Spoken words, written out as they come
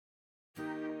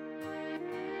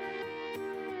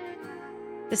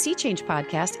The Sea Change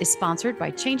podcast is sponsored by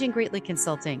Changing Greatly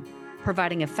Consulting,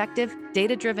 providing effective,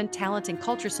 data-driven talent and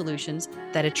culture solutions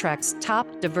that attracts top,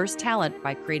 diverse talent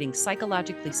by creating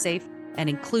psychologically safe and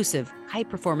inclusive,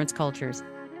 high-performance cultures.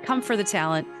 Come for the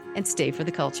talent and stay for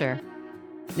the culture.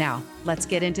 Now, let's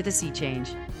get into the Sea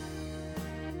Change.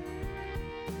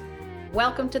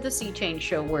 Welcome to the Sea Change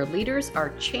Show, where leaders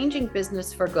are changing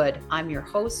business for good. I'm your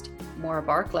host, Maura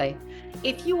Barclay.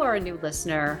 If you are a new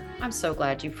listener, I'm so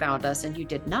glad you found us and you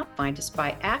did not find us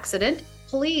by accident.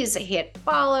 Please hit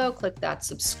follow, click that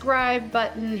subscribe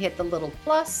button, hit the little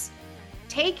plus,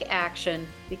 take action,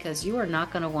 because you are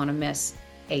not going to want to miss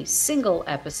a single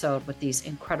episode with these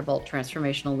incredible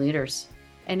transformational leaders.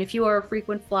 And if you are a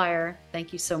frequent flyer,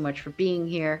 thank you so much for being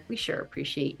here. We sure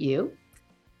appreciate you.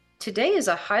 Today is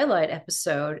a highlight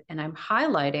episode, and I'm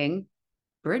highlighting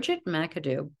Bridgette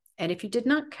McAdoo. And if you did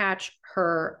not catch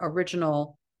her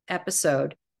original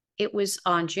episode, it was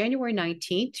on January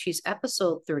 19th. She's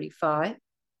episode 35.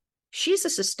 She's a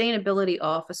sustainability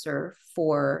officer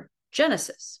for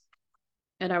Genysis.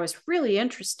 And I was really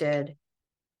interested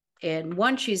in,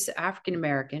 one, she's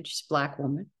African-American, she's a Black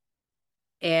woman,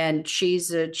 and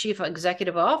she's a chief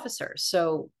executive officer.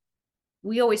 So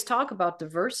we always talk about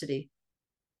diversity.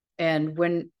 And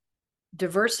when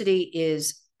diversity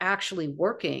is actually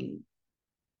working,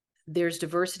 there's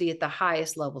diversity at the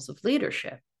highest levels of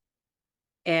leadership.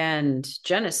 And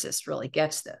Genysis really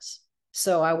gets this.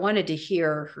 So I wanted to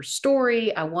hear her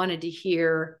story. I wanted to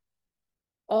hear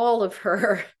all of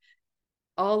her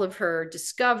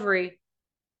discovery,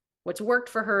 what's worked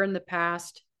for her in the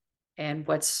past, and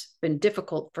what's been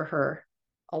difficult for her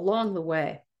along the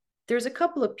way. There's a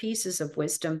couple of pieces of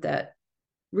wisdom that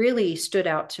really stood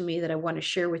out to me that I want to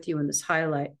share with you in this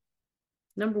highlight.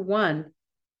 Number one,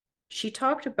 she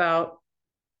talked about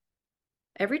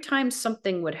every time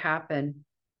something would happen.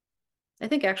 I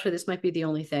think actually this might be the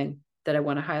only thing that I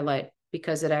want to highlight,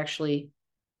 because it actually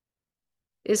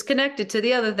is connected to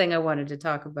the other thing I wanted to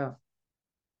talk about.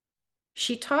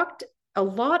 She talked a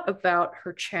lot about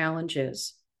her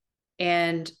challenges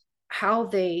and how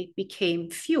they became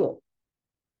fuel.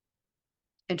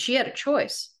 And she had a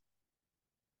choice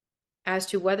as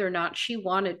to whether or not she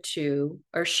wanted to,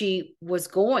 or she was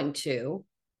going to,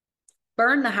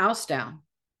 burn the house down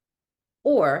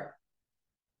or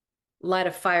light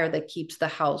a fire that keeps the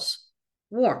house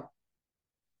warm.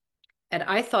 And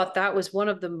I thought that was one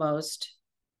of the most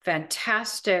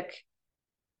fantastic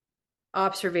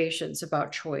observations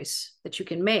about choice that you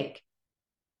can make.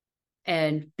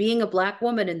 And being a Black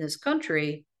woman in this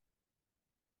country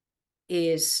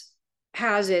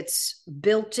has its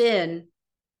built-in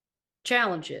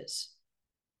challenges,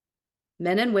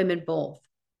 men and women both.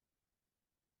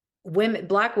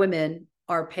 Black women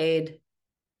are paid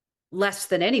less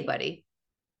than anybody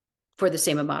for the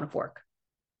same amount of work.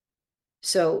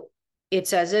 So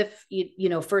it's as if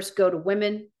you first go to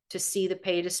women to see the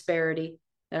pay disparity.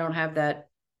 I don't have that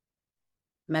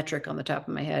metric on the top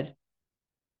of my head,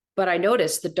 but I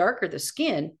noticed the darker the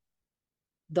skin,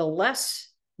 the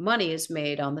less money is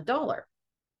made on the dollar.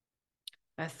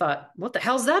 I thought, what the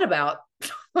hell's that about?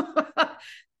 That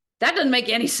doesn't make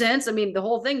any sense. I mean, the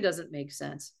whole thing doesn't make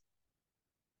sense.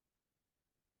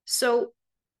 So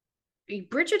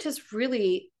Bridgette has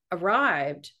really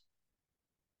arrived,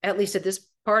 at least at this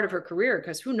part of her career,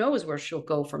 because who knows where she'll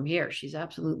go from here. She's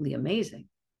absolutely amazing.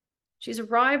 She's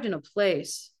arrived in a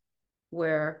place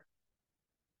where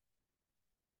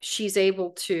she's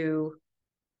able to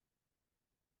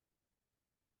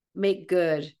make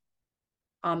good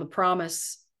on the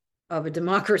promise of a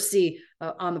democracy,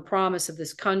 on the promise of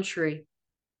this country.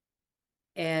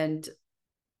 And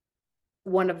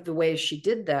one of the ways she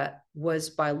did that was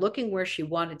by looking where she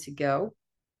wanted to go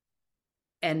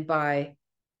and by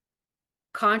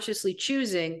consciously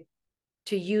choosing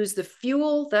to use the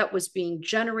fuel that was being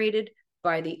generated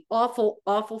by the awful,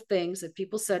 awful things that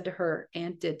people said to her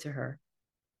and did to her,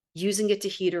 using it to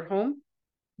heat her home,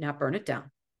 not burn it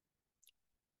down.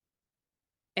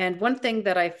 And one thing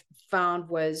that I found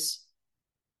was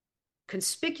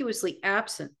conspicuously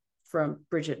absent from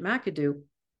Bridgette McAdoo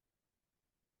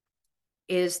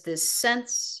is this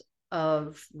sense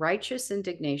of righteous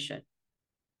indignation.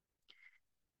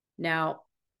 Now,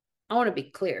 I want to be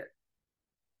clear.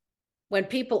 When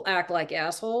people act like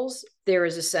assholes, there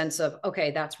is a sense of,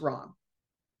 okay, that's wrong.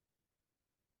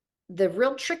 The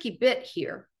real tricky bit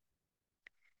here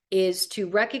is to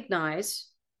recognize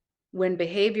when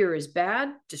behavior is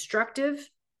bad, destructive,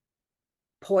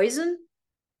 poison,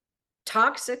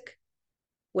 toxic,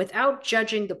 without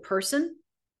judging the person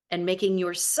and making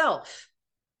yourself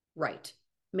right,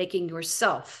 making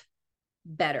yourself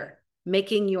better,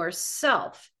 making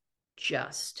yourself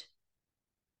just,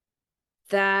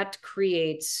 that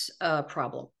creates a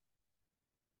problem.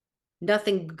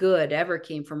 Nothing good ever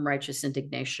came from righteous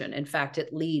indignation. In fact,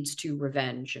 it leads to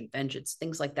revenge and vengeance,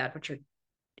 things like that, which are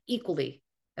equally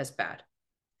as bad.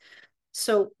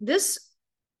 So this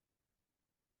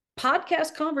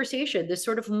podcast conversation, this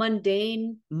sort of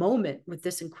mundane moment with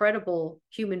this incredible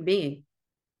human being,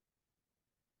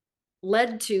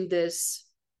 led to this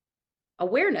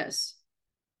awareness.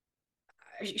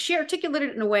 She articulated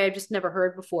it in a way I've just never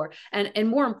heard before. And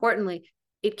more importantly,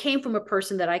 it came from a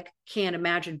person that I can't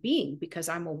imagine being, because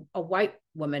I'm a white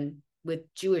woman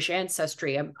with Jewish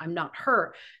ancestry. I'm not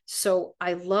her. So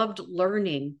I loved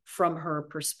learning from her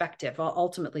perspective.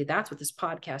 Ultimately, that's what this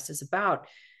podcast is about,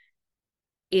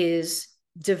 is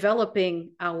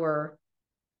developing our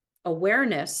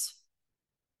awareness,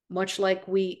 much like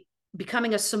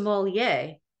becoming a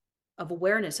sommelier of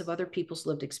awareness of other people's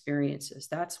lived experiences.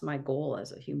 That's my goal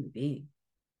as a human being,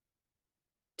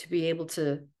 to be able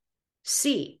to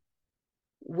see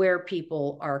where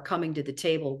people are coming to the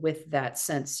table with that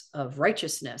sense of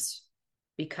righteousness,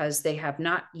 because they have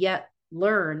not yet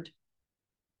learned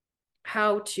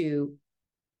how to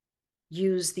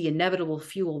use the inevitable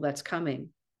fuel that's coming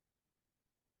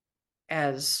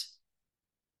as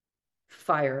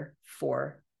fire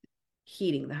for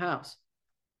heating the house.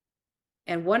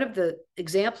 And one of the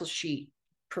examples she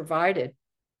provided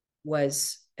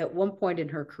was at one point in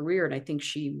her career, and I think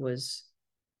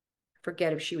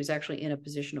forget if she was actually in a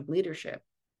position of leadership.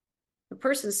 The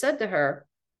person said to her,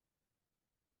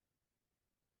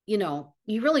 you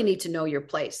really need to know your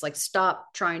place. Like,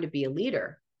 stop trying to be a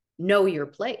leader. Know your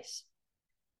place.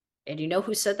 And you know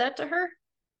who said that to her?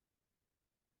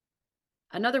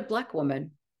 Another Black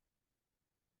woman.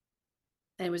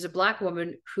 And it was a Black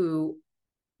woman who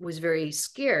was very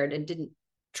scared and didn't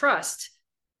trust,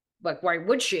 but why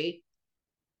would she,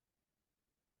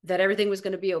 that everything was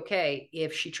going to be okay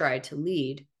if she tried to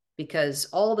lead, because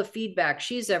all the feedback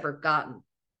she's ever gotten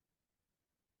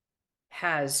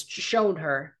has shown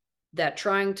her that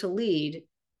trying to lead,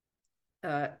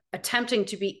 attempting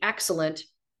to be excellent,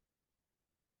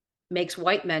 makes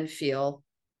white men feel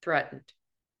threatened.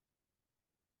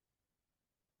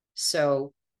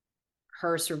 So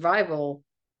her survival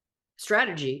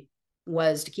strategy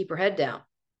was to keep her head down.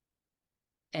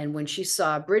 And when she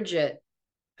saw Bridgette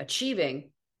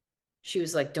achieving, she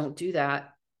was like, don't do that.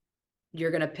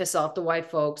 You're going to piss off the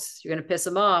white folks. You're going to piss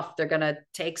them off. They're going to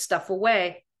take stuff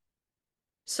away.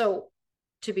 So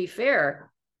to be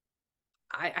fair,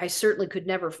 I certainly could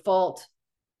never fault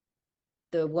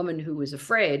the woman who was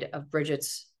afraid of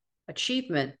Bridgette's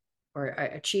achievement or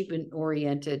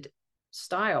achievement-oriented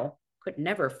style. Could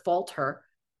never fault her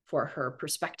for her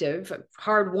perspective.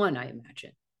 Hard won, I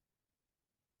imagine.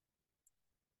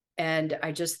 And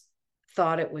I just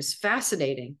thought it was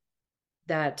fascinating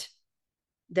that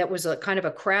was a kind of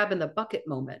a crab in the bucket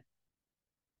moment,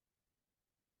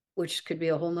 which could be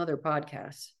a whole nother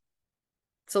podcast.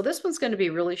 So this one's going to be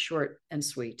really short and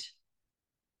sweet.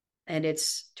 And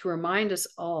it's to remind us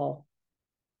all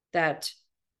that,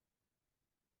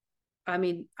 I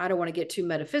don't want to get too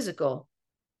metaphysical,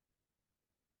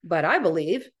 but I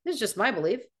believe, this is just my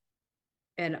belief,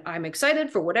 and I'm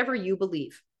excited for whatever you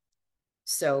believe.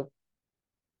 So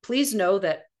please know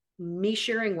that me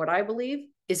sharing what I believe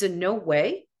is in no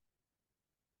way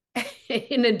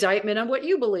an indictment on what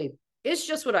you believe. It's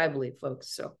just what I believe,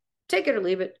 folks. So take it or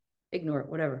leave it, ignore it,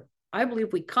 whatever. I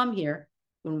believe we come here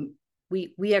when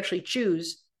we actually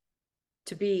choose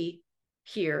to be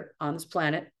here on this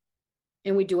planet,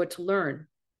 and we do it to learn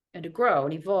and to grow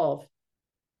and evolve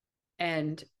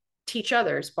and teach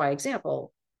others by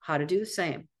example how to do the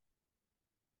same.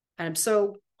 And I'm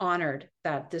so honored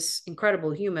that this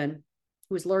incredible human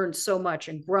who has learned so much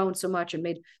and grown so much and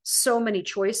made so many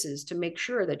choices to make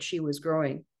sure that she was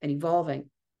growing and evolving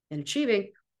and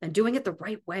achieving and doing it the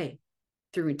right way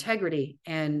through integrity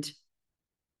and,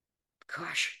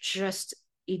 gosh, just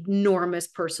enormous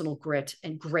personal grit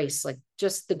and grace, like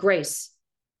just the grace,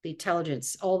 the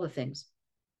intelligence, all the things.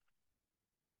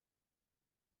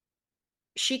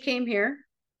 She came here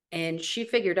and she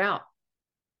figured out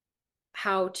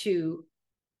how to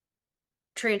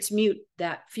transmute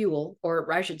that fuel,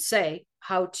 or I should say,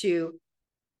 how to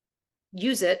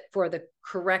use it for the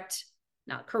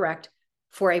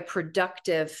for a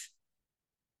productive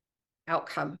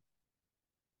outcome.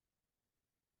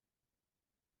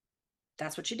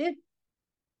 That's what she did.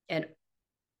 And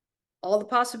all the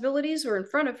possibilities were in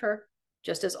front of her,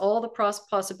 just as all the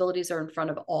possibilities are in front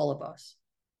of all of us.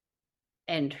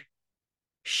 And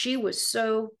she was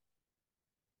so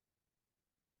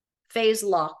phase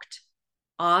locked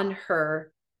on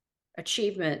her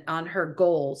achievement on her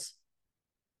goals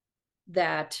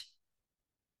that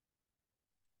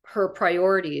her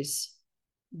priorities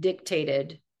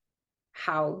dictated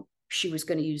how she was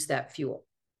going to use that fuel.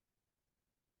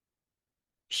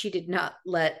 She did not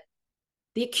let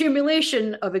the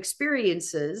accumulation of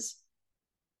experiences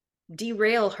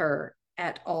derail her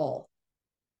at all.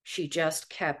 She just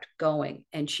kept going,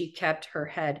 and she kept her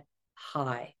head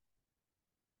high.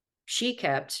 She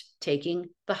kept taking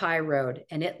the high road,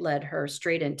 and it led her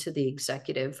straight into the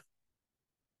executive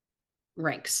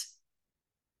ranks.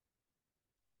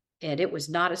 And it was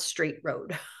not a straight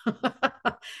road.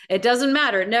 It doesn't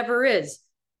matter. It never is.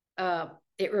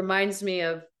 It reminds me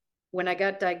of when I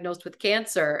got diagnosed with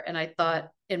cancer, and I thought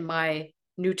in my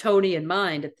Newtonian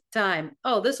mind at the time,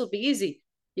 oh, this will be easy.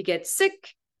 You get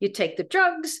sick, you take the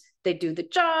drugs, they do the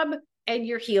job, and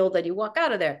you're healed, and you walk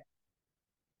out of there.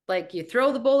 Like you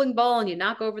throw the bowling ball and you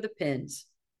knock over the pins.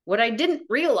 What I didn't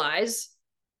realize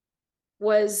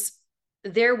was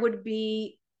there would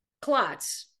be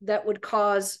clots that would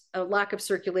cause a lack of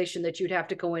circulation that you'd have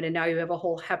to go in, and now you have a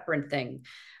whole heparin thing,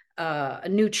 a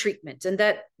new treatment, and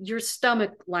that your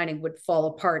stomach lining would fall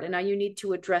apart, and now you need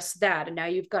to address that, and now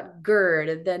you've got GERD,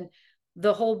 and then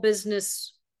the whole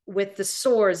business with the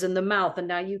sores in the mouth, and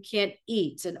now you can't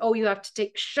eat, and oh, you have to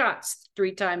take shots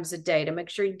 3 times a day to make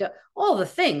sure you do all the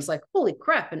things, like holy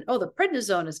crap, and oh, the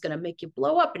prednisone is going to make you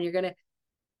blow up, and you're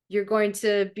going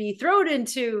to be thrown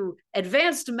into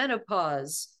advanced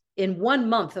menopause in 1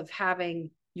 month of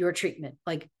having your treatment,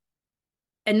 like,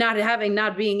 and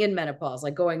not being in menopause,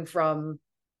 like going from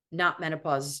not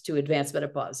menopause to advanced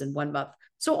menopause in 1 month.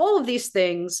 So all of these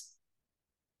things,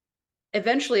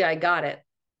 eventually I got it.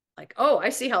 Like, oh, I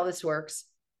see how this works.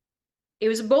 It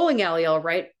was a bowling alley, all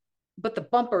right, but the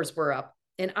bumpers were up,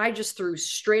 and I just threw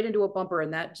straight into a bumper,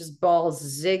 and that just ball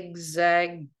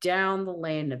zigzagged down the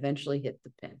lane and eventually hit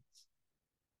the pins.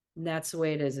 And that's the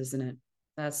way it is, isn't it?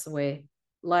 That's the way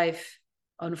life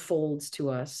unfolds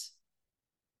to us.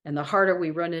 And the harder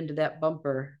we run into that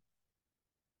bumper,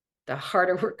 the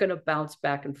harder we're going to bounce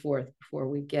back and forth before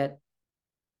we get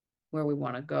where we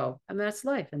want to go. And that's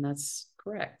life, and that's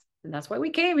correct. And that's why we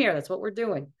came here. That's what we're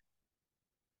doing.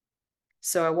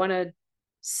 So I want to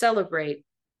celebrate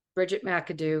Bridgette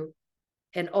McAdoo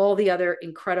and all the other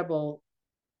incredible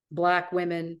Black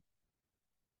women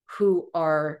who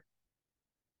are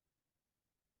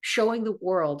showing the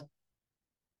world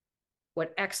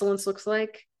what excellence looks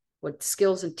like, what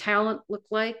skills and talent look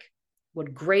like,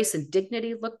 what grace and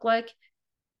dignity look like,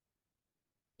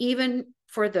 even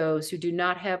for those who do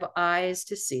not have eyes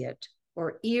to see it,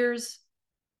 or ears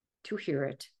to hear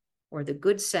it, or the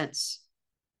good sense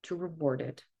to reward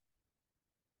it.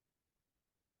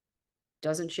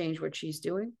 Doesn't change what she's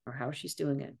doing or how she's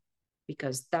doing it,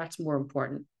 because that's more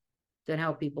important than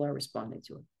how people are responding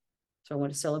to it. So I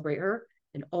want to celebrate her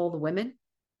and all the women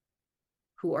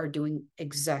who are doing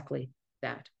exactly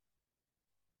that.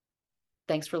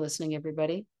 Thanks for listening,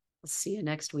 everybody. I'll see you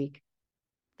next week.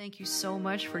 Thank you so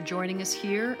much for joining us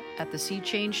here at the Sea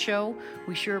Change Show.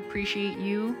 We sure appreciate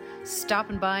you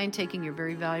stopping by and taking your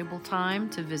very valuable time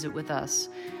to visit with us.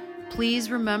 Please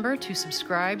remember to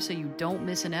subscribe so you don't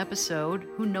miss an episode.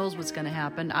 Who knows what's going to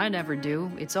happen? I never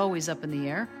do. It's always up in the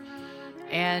air.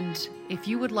 And if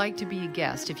you would like to be a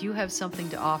guest, if you have something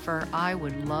to offer, I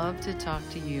would love to talk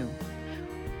to you.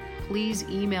 Please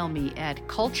email me at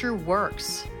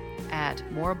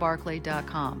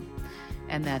cultureworks@maurabarclay.com.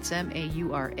 And that's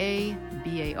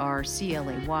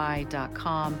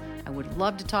MauraBarclay.com. I would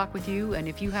love to talk with you. And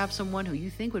if you have someone who you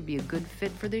think would be a good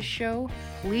fit for this show,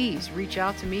 please reach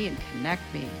out to me and connect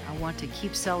me. I want to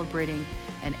keep celebrating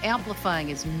and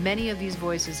amplifying as many of these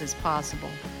voices as possible.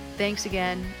 Thanks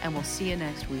again, and we'll see you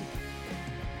next week.